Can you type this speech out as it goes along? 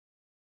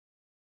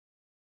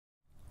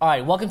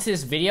Alright, welcome to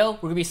this video. We're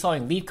going to be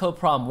solving LeetCode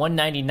problem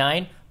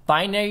 199,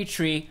 binary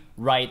tree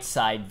right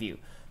side view.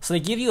 So they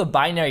give you a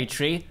binary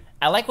tree.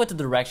 I like what the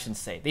directions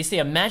say. They say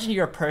imagine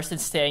you're a person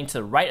standing to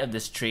the right of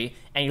this tree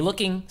and you're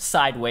looking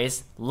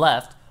sideways,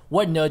 left.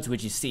 What nodes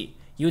would you see?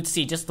 You would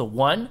see just the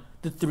 1,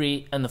 the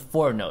 3, and the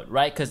 4 node,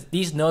 right? Because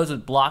these nodes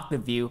would block the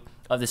view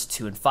of this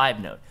 2 and 5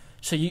 node.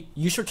 So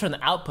you should return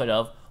the output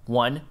of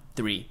 1,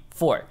 3,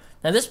 4.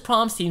 Now this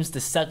problem seems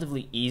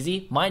deceptively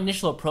easy. My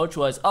initial approach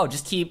was, oh,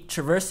 just keep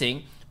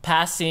traversing,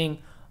 passing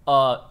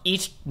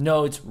each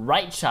node's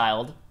right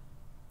child,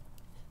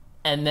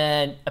 and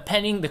then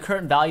appending the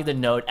current value of the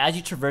node as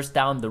you traverse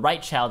down the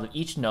right child of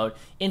each node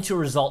into a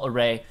result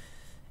array,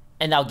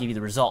 and that'll give you the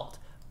result.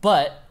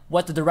 But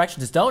what the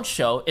directions don't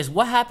show is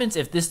what happens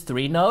if this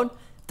 3 node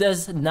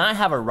does not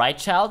have a right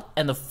child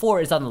and the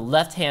 4 is on the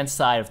left hand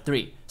side of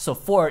 3. So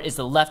 4 is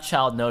the left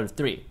child node of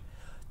 3.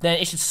 Then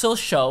it should still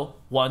show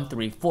 1,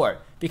 3, 4.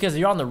 Because if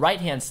you're on the right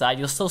hand side,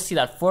 you'll still see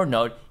that 4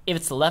 node if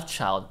it's the left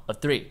child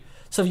of 3.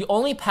 So if you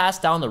only pass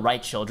down the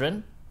right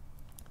children,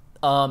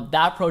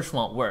 that approach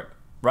won't work,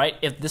 right?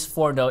 If this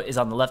 4 node is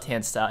on the left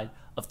hand side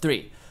of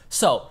 3.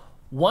 So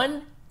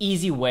one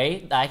easy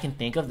way that I can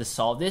think of to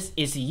solve this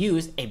is to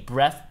use a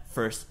breadth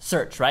first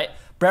search, right?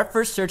 Breadth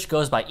first search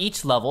goes by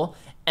each level,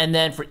 and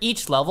then for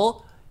each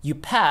level, you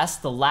pass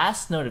the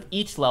last node of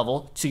each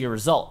level to your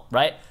result,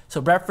 right?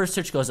 So breadth first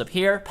search goes up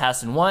here,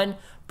 passing 1.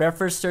 Breadth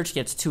first search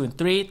gets 2 and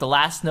 3. The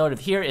last node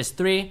of here is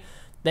 3.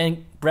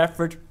 Then breadth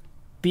first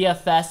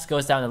BFS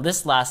goes down to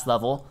this last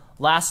level.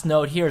 Last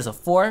node here is a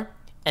 4,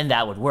 and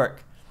that would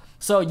work.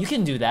 So you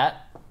can do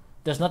that.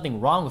 There's nothing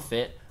wrong with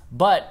it.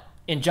 But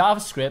in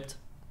JavaScript,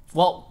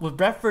 well, with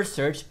breadth first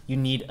search, you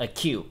need a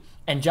queue.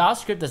 And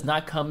JavaScript does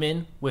not come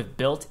in with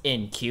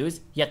built-in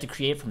queues. You have to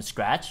create from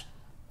scratch.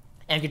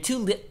 And if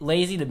you're too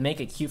lazy to make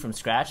a queue from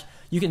scratch,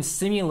 you can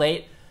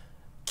simulate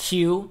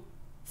queue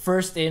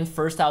first in,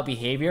 first out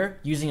behavior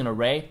using an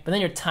array, but then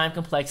your time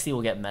complexity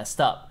will get messed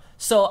up.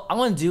 So I'm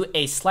going to do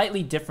a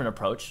slightly different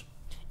approach,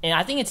 and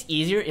I think it's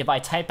easier if I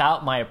type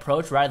out my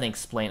approach rather than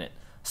explain it.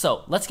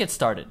 So let's get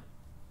started.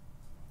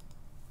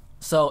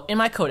 So in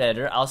my code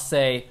editor, I'll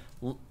say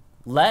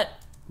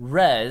let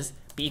res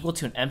be equal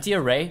to an empty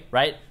array,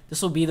 right?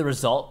 This will be the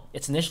result.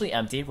 It's initially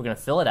empty. We're going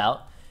to fill it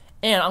out,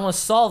 and I'm going to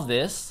solve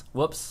this.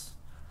 Whoops.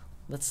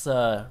 Let's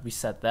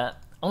reset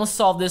that. I'm going to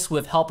solve this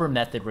with helper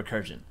method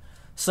recursion.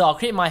 So I'll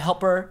create my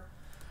helper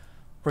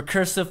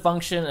recursive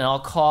function and I'll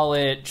call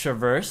it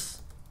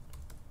traverse.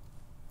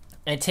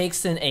 And it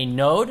takes in a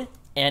node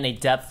and a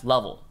depth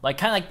level.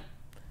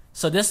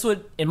 So this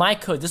would, in my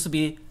code, this would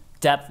be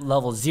depth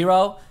level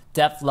 0,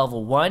 depth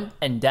level 1,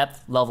 and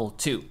depth level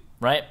 2,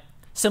 right?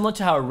 Similar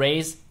to how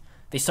arrays,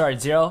 they start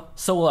at 0,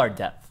 so will our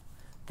depth.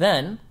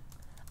 Then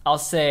I'll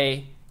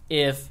say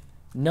if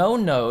no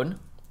node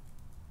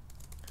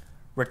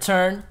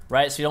return,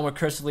 right? So you don't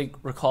recursively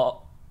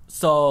recall.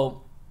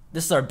 So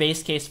this is our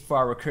base case for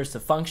our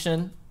recursive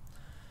function.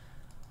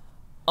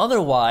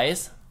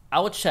 Otherwise, I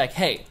would check,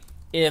 hey,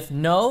 if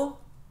no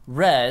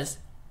res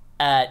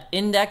at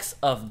index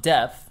of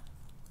depth,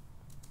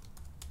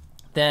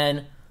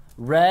 then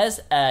res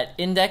at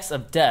index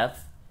of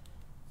depth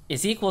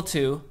is equal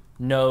to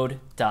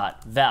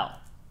node.val,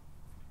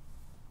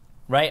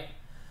 right?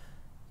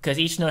 Because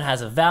each node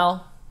has a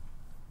val.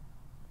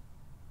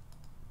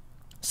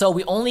 So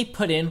we only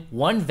put in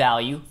one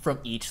value from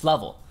each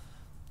level.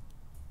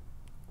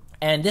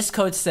 And this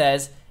code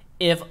says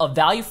if a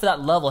value for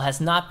that level has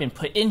not been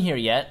put in here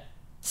yet,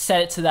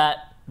 set it to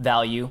that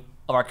value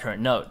of our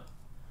current node.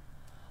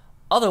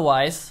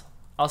 Otherwise,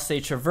 I'll say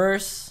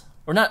traverse,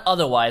 or not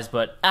otherwise,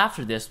 but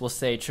after this, we'll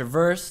say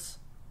traverse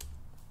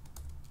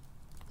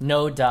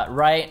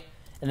node.right,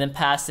 and then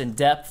pass in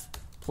depth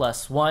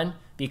plus 1,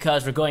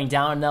 because we're going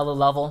down another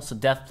level, so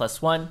depth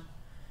plus 1.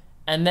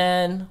 And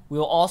then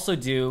we'll also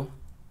do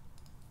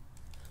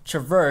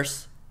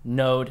traverse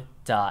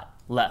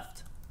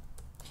node.left.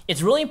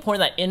 It's really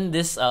important that in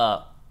this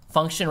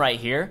function right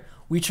here,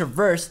 we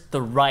traverse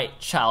the right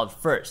child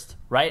first,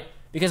 right?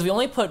 Because we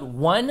only put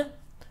one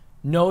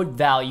node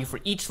value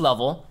for each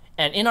level,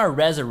 and in our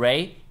res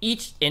array,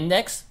 each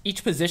index,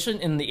 each position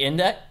in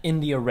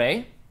the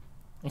array,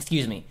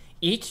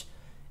 each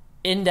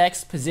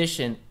index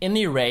position in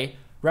the array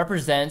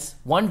represents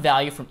one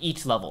value from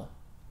each level.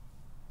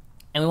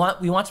 And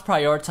we want to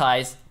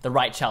prioritize the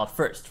right child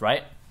first,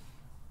 right?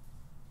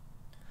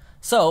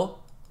 So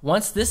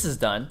once this is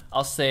done,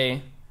 I'll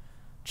say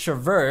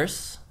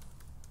traverse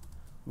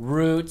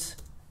root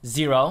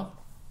 0.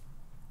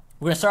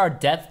 We're going to start our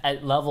depth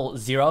at level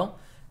 0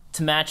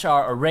 to match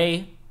our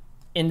array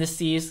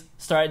indices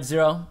start at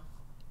 0.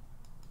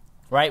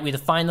 Right? We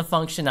define the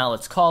function, now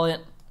let's call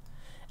it.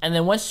 And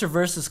then once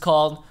traverse is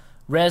called,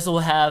 res will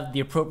have the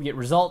appropriate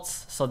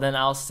results. So then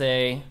I'll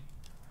say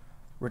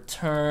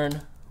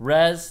return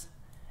res.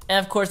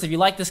 And of course, if you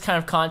like this kind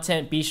of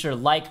content, be sure to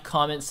like,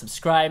 comment,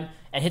 subscribe,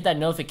 and hit that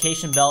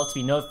notification bell to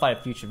be notified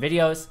of future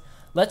videos.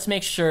 Let's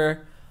make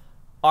sure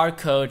our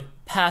code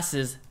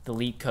passes the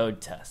LeetCode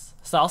test.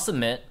 So I'll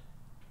submit,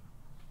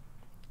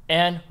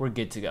 and we're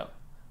good to go.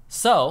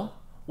 So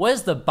what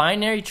is the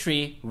binary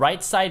tree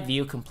right side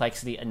view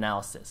complexity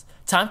analysis?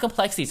 Time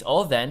complexity is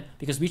O of n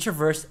because we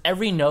traverse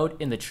every node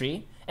in the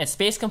tree, and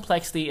space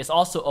complexity is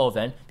also O of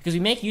n because we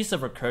make use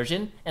of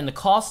recursion, and the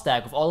call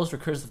stack of all those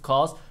recursive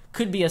calls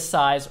could be a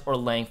size or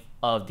length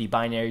of the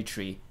binary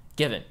tree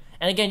given.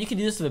 And again, you can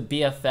do this with a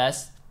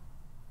BFS,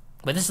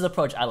 but this is the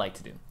approach I like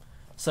to do.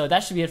 So that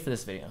should be it for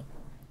this video.